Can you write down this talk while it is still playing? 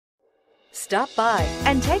Stop by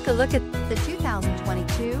and take a look at the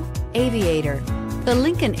 2022 Aviator. The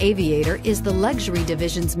Lincoln Aviator is the luxury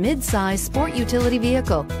division's mid-size sport utility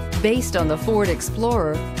vehicle. Based on the Ford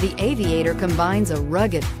Explorer, the Aviator combines a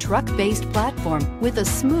rugged, truck-based platform with a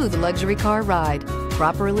smooth luxury car ride.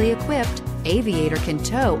 Properly equipped, Aviator can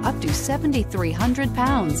tow up to 7,300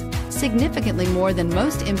 pounds, significantly more than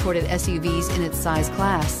most imported SUVs in its size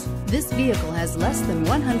class. This vehicle has less than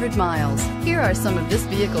 100 miles. Here are some of this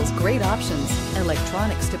vehicle's great options: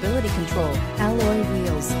 electronic stability control, alloy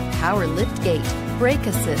wheels, power liftgate, brake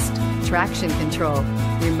assist, traction control,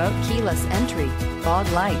 remote keyless entry, fog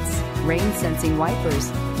lights, rain sensing wipers,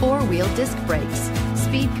 four-wheel disc brakes,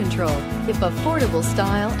 speed control. If affordable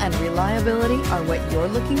style and reliability are what you're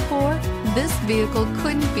looking for, this vehicle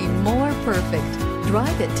couldn't be more perfect.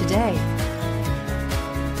 Drive it today.